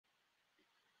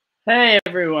Hey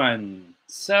everyone!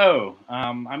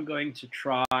 I'm going to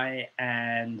try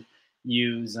and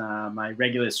use my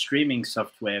regular streaming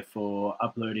software for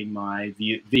uploading my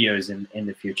videos in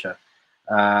the future.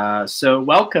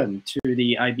 Welcome to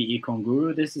the IB Econ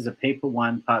Guru. This is a paper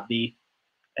 1 part B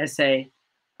essay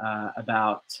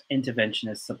about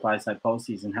interventionist supply side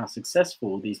policies and how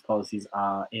successful these policies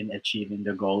are in achieving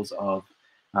the goals of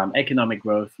economic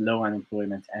growth, low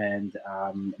unemployment, and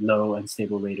low and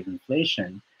stable rate of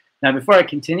inflation. Now, before I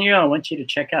continue, I want you to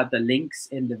check out the links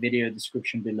in the video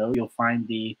description below. You'll find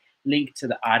the link to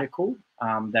the article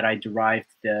that I derived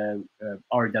the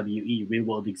RWE, real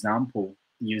world example,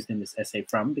 used in this essay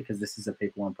from, because this is a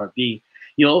paper 1 part B.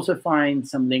 You'll also find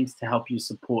some links to help you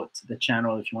support the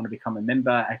channel if you want to become a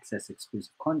member, access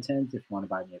exclusive content, if you want to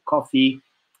buy me a coffee,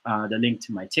 the link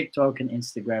to my TikTok and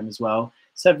Instagram as well.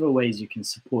 Several ways you can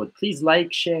support. Please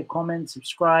like, share, comment,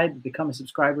 subscribe, become a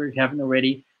subscriber if you haven't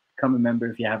already, become a member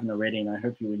if you haven't already, and I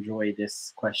hope you enjoy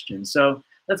this question. So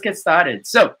let's get started.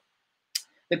 So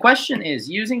the question is,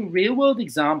 using real-world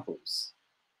examples,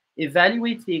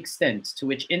 evaluate the extent to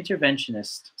which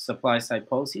interventionist supply-side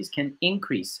policies can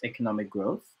increase economic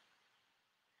growth,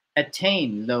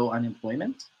 attain low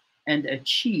unemployment, and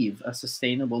achieve a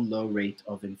sustainable low rate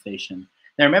of inflation.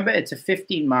 Now remember, it's a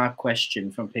 15-mark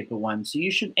question from paper 1, so you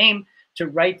should aim to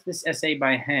write this essay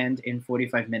by hand in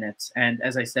 45 minutes. And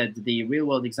as I said, the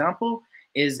real-world example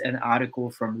is an article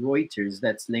from Reuters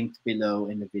that's linked below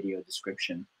in the video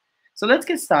description. So let's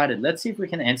get started. Let's see if we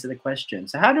can answer the question.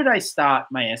 So how did I start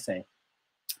my essay?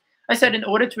 I said, in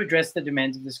order to address the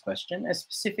demands of this question, a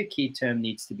specific key term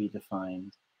needs to be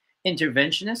defined.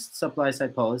 Interventionist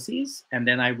supply-side policies, and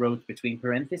then I wrote between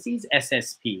parentheses,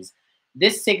 SSPs.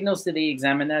 This signals to the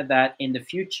examiner that in the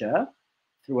future,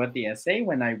 throughout the essay,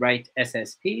 when I write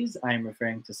SSPs, I'm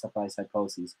referring to supply-side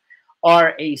policies,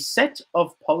 are a set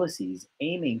of policies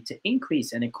aiming to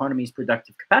increase an economy's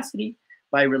productive capacity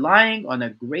by relying on a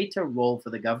greater role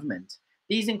for the government.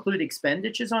 These include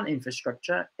expenditures on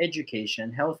infrastructure,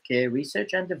 education, healthcare,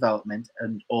 research and development,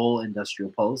 and all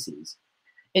industrial policies.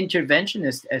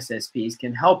 Interventionist SSPs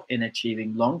can help in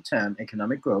achieving long-term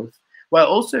economic growth while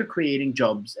also creating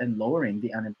jobs and lowering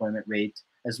the unemployment rate,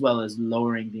 as well as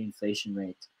lowering the inflation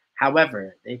rate.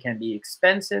 However, they can be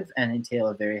expensive and entail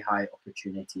a very high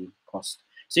opportunity cost.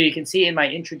 So you can see in my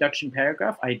introduction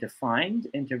paragraph, I defined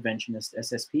interventionist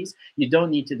SSPs. You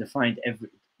don't need to define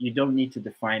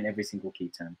every single key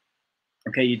term.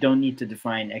 Okay, you don't need to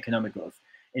define economic growth,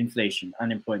 inflation,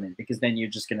 unemployment, because then you're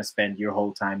just going to spend your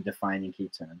whole time defining key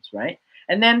terms, right?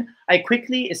 And then I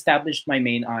quickly established my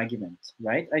main argument,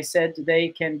 right? I said they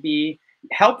can be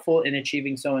helpful in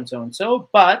achieving so and so and so,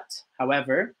 but,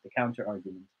 however, the counter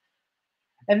argument.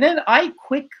 And then I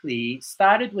quickly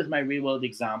started with my real-world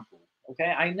example.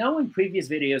 Okay, I know in previous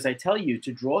videos I tell you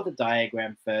to draw the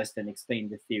diagram first and explain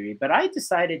the theory, but I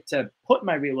decided to put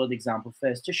my real-world example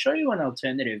first to show you an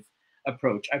alternative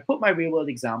approach. I put my real-world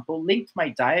example, linked my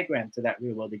diagram to that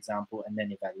real-world example, and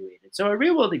then evaluated. So a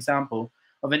real-world example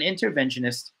of an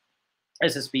interventionist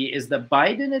SSP is the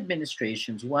Biden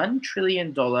administration's $1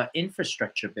 trillion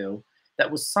infrastructure bill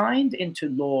that was signed into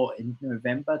law in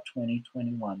November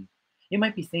 2021. You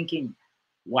might be thinking,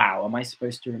 wow, am I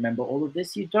supposed to remember all of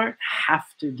this? You don't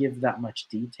have to give that much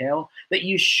detail, but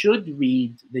you should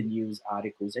read the news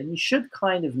articles and you should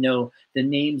kind of know the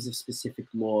names of specific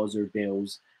laws or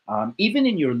bills, even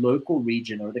in your local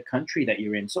region or the country that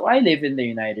you're in. So I live in the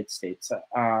United States.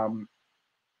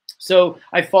 So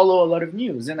I follow a lot of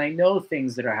news and I know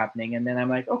things that are happening. And then I'm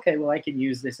like, okay, well, I can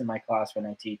use this in my class when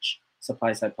I teach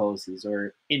supply side policies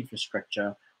or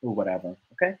infrastructure or whatever,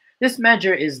 okay? This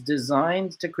measure is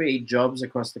designed to create jobs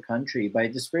across the country by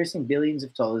dispersing billions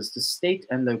of dollars to state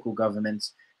and local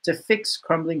governments to fix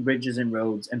crumbling bridges and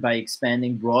roads, and by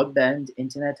expanding broadband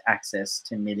internet access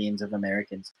to millions of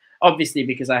Americans. Obviously,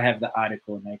 because I have the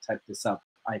article and I typed this up,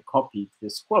 I copied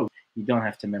this quote. You don't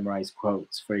have to memorize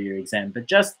quotes for your exam, but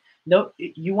just know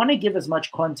you want to give as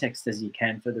much context as you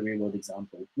can for the real-world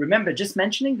example. Remember, just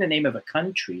mentioning the name of a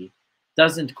country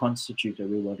doesn't constitute a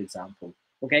real-world example.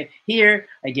 Okay, here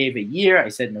I gave a year. I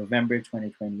said November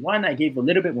 2021. I gave a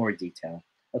little bit more detail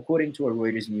according to a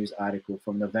Reuters news article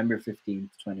from November 15th,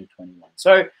 2021.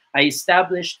 So I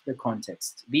established the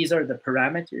context. These are the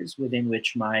parameters within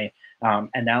which my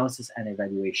analysis and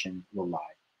evaluation will lie.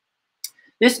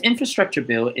 This infrastructure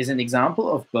bill is an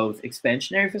example of both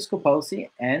expansionary fiscal policy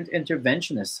and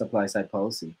interventionist supply-side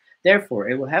policy. Therefore,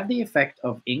 it will have the effect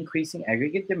of increasing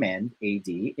aggregate demand, AD,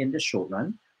 in the short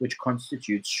run, which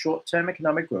constitutes short-term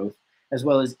economic growth, as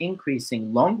well as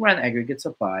increasing long-run aggregate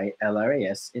supply,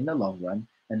 LRAS, in the long run,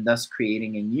 and thus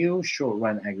creating a new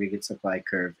short-run aggregate supply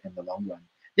curve in the long run.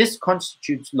 This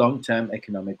constitutes long-term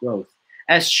economic growth.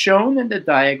 As shown in the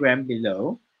diagram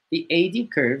below, the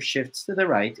AD curve shifts to the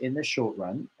right in the short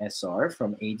run, SR,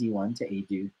 from AD1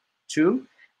 to AD2,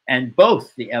 and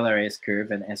both the LRS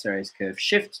curve and SRS curve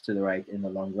shift to the right in the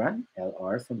long run,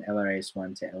 LR from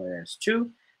LRS1 to LRS2,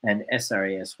 and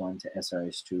SRAS1 to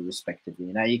SRS2, respectively.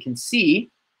 Now you can see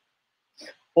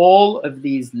all of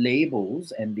these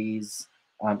labels and these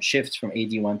shifts from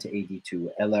AD1 to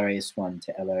AD2, LRAS1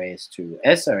 to LRAS2,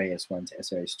 SRAS1 to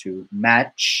SRS2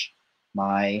 match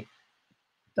my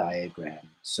diagram.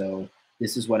 So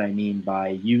this is what I mean by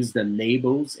use the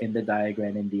labels in the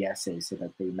diagram in the essay so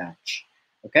that they match.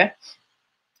 Okay?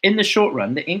 In the short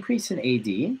run, the increase in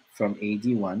AD from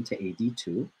AD1 to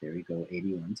AD2, there we go,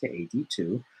 AD1 to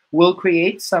AD2, will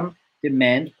create some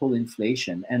demand pull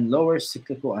inflation and lower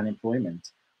cyclical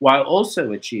unemployment, while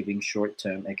also achieving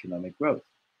short-term economic growth.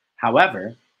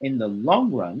 However, in the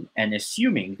long run, and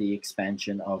assuming the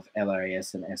expansion of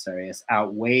LRAS and SRAS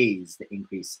outweighs the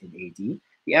increase in AD,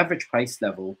 the average price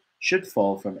level should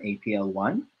fall from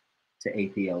APL1 to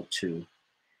APL2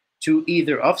 to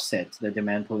either offset the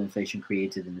demand pull inflation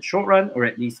created in the short run or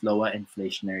at least lower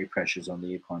inflationary pressures on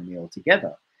the economy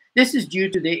altogether. This is due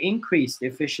to the increased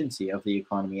efficiency of the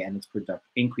economy and its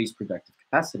increased productive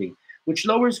capacity, which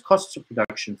lowers costs of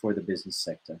production for the business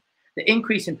sector. The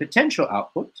increase in potential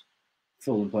output,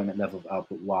 full employment level of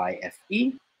output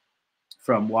YFE,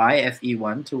 from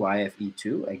YFE1 to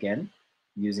YFE2, again,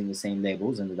 using the same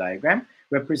labels in the diagram,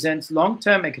 represents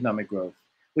long-term economic growth,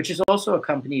 which is also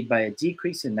accompanied by a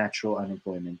decrease in natural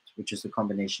unemployment, which is the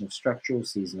combination of structural,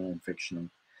 seasonal, and frictional.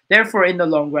 Therefore, in the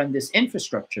long run, this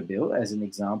infrastructure bill, as an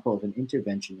example of an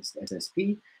interventionist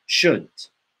SSP, should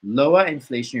lower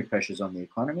inflationary pressures on the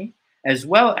economy, as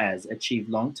well as achieve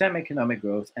long-term economic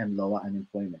growth and lower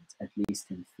unemployment, at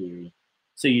least in theory.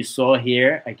 So you saw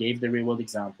here, I gave the real-world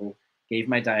example, gave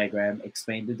my diagram,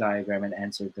 explained the diagram, and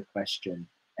answered the question.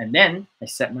 And then I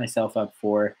set myself up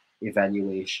for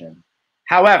evaluation.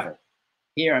 However,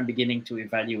 here I'm beginning to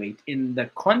evaluate in the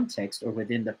context or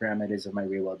within the parameters of my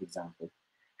real-world example.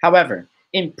 However,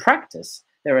 in practice,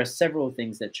 there are several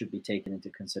things that should be taken into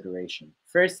consideration.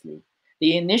 Firstly,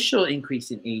 the initial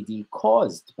increase in AD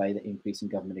caused by the increase in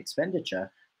government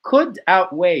expenditure could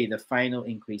outweigh the final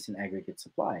increase in aggregate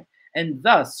supply, and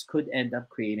thus could end up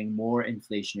creating more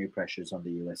inflationary pressures on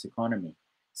the US economy.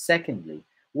 Secondly,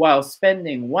 while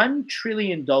spending $1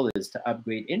 trillion to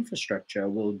upgrade infrastructure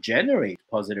will generate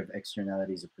positive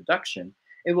externalities of production,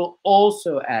 it will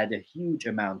also add a huge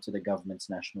amount to the government's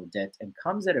national debt and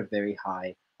comes at a very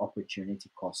high opportunity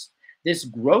cost. This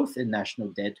growth in national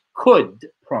debt could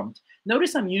prompt,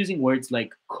 notice I'm using words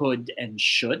like could and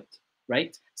should,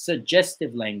 right?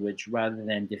 Suggestive language rather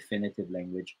than definitive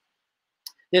language.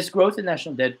 This growth in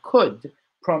national debt could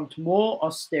prompt more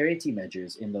austerity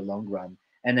measures in the long run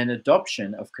and an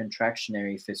adoption of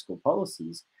contractionary fiscal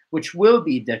policies, which will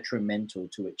be detrimental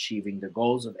to achieving the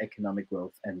goals of economic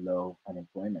growth and low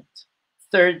unemployment.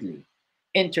 Thirdly,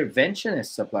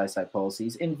 interventionist supply-side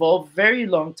policies involve very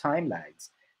long time lags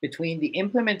between the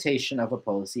implementation of a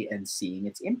policy and seeing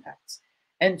its impacts.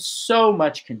 And so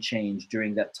much can change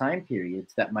during that time period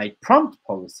that might prompt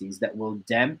policies that will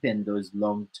dampen those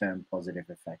long-term positive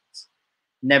effects.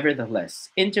 Nevertheless,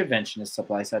 interventionist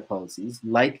supply-side policies,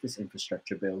 like this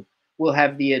infrastructure bill, will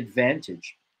have the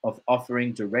advantage of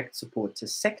offering direct support to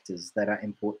sectors that are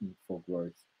important for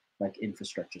growth, like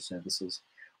infrastructure services,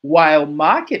 while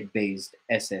market-based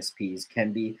SSPs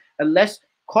can be a less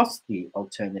costly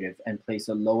alternative and place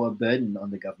a lower burden on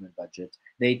the government budget.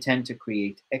 They tend to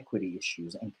create equity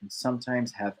issues and can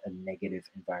sometimes have a negative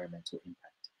environmental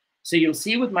impact. So you'll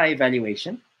see with my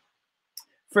evaluation,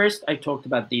 first, I talked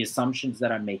about the assumptions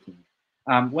that I'm making.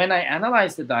 When I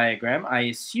analyzed the diagram, I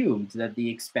assumed that the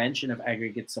expansion of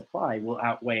aggregate supply will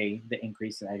outweigh the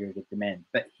increase in aggregate demand.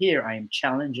 But here I am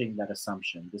challenging that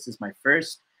assumption. This is my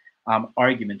first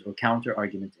argument or counter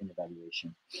argument in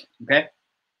evaluation. Okay.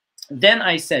 Then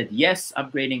I said, yes,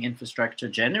 upgrading infrastructure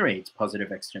generates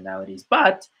positive externalities,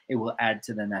 but it will add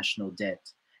to the national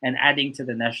debt. And adding to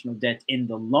the national debt in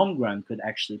the long run could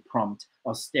actually prompt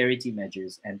austerity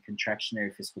measures and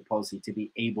contractionary fiscal policy to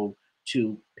be able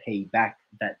to pay back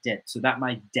that debt. So that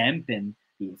might dampen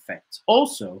the effects.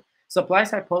 Also,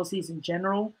 supply-side policies in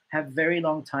general have very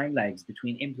long time lags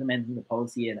between implementing the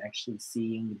policy and actually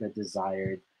seeing the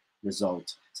desired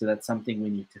result. So that's something we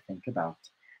need to think about.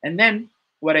 And then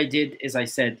what I did is I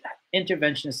said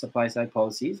interventionist supply-side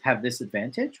policies have this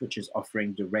advantage, which is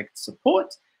offering direct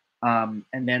support. And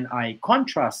then I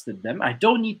contrasted them. I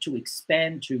don't need to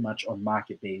expand too much on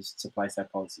market-based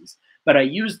supply-side policies, but I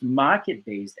used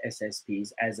market-based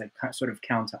SSPs as a sort of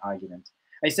counter-argument.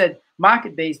 I said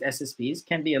market-based SSPs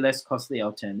can be a less costly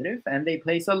alternative, and they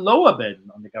place a lower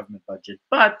burden on the government budget,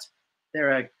 but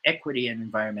there are equity and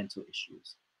environmental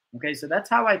issues. Okay, so that's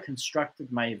how I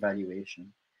constructed my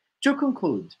evaluation. To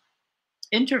conclude,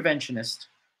 interventionist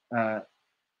uh,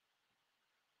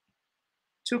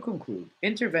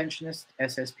 interventionist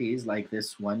SSPs like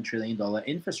this $1 trillion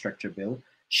infrastructure bill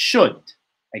should,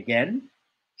 again,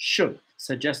 should,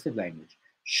 suggestive language,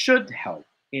 should help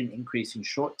in increasing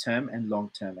short-term and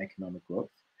long-term economic growth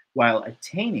while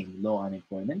attaining low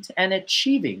unemployment and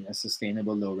achieving a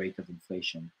sustainable low rate of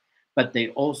inflation. But they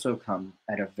also come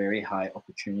at a very high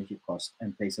opportunity cost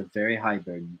and place a very high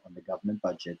burden on the government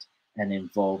budget and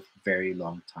involve very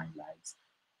long time lags.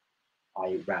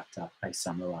 I wrapped up, I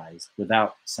summarized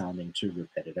without sounding too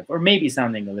repetitive, or maybe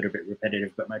sounding a little bit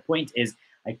repetitive. But my point is,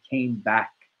 I came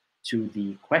back to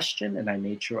the question and I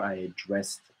made sure I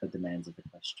addressed the demands of the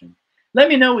question. Let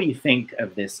me know what you think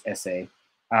of this essay.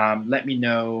 Let me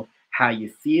know how you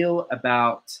feel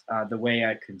about the way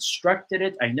I constructed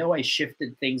it. I know I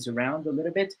shifted things around a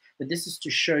little bit, but this is to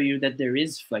show you that there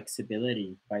is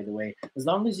flexibility, by the way, as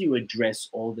long as you address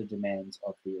all the demands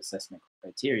of the assessment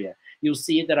criteria. You'll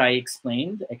see that I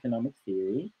explained economic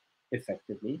theory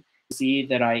effectively. You'll see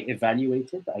that I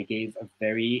evaluated. I gave a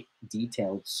very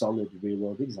detailed, solid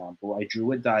real-world example. I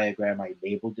drew a diagram, I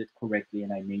labeled it correctly,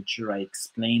 and I made sure I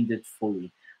explained it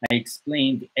fully. I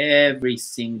explained every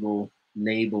single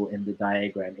label in the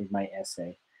diagram in my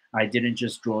essay. I didn't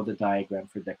just draw the diagram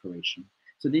for decoration.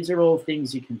 So these are all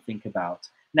things you can think about.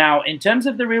 Now, in terms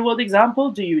of the real-world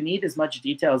example, do you need as much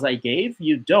detail as I gave?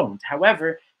 You don't.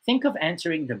 However, think of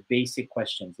answering the basic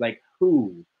questions like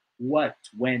who, what,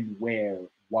 when, where,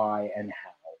 why, and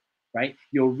how, right?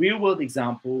 Your real-world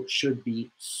example should be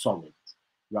solid,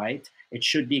 right? It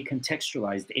should be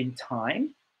contextualized in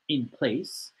time, in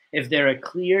place. If there are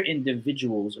clear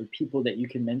individuals or people that you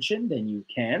can mention, then you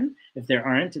can. If there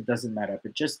aren't, it doesn't matter.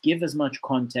 But just give as much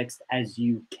context as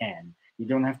you can. You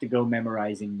don't have to go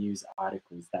memorizing news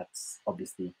articles. That's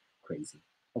obviously crazy.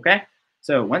 Okay?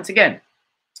 So once again,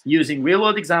 using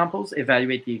real-world examples,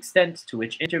 evaluate the extent to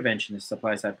which interventionist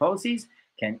supply-side policies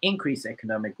can increase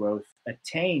economic growth,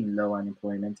 attain low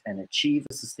unemployment, and achieve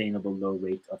a sustainable low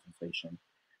rate of inflation.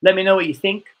 Let me know what you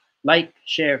think. Like,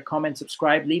 share, comment,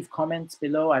 subscribe, leave comments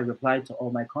below. I reply to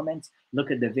all my comments. Look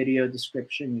at the video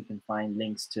description. You can find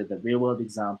links to the real-world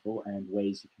example and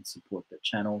ways you can support the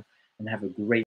channel. And have a great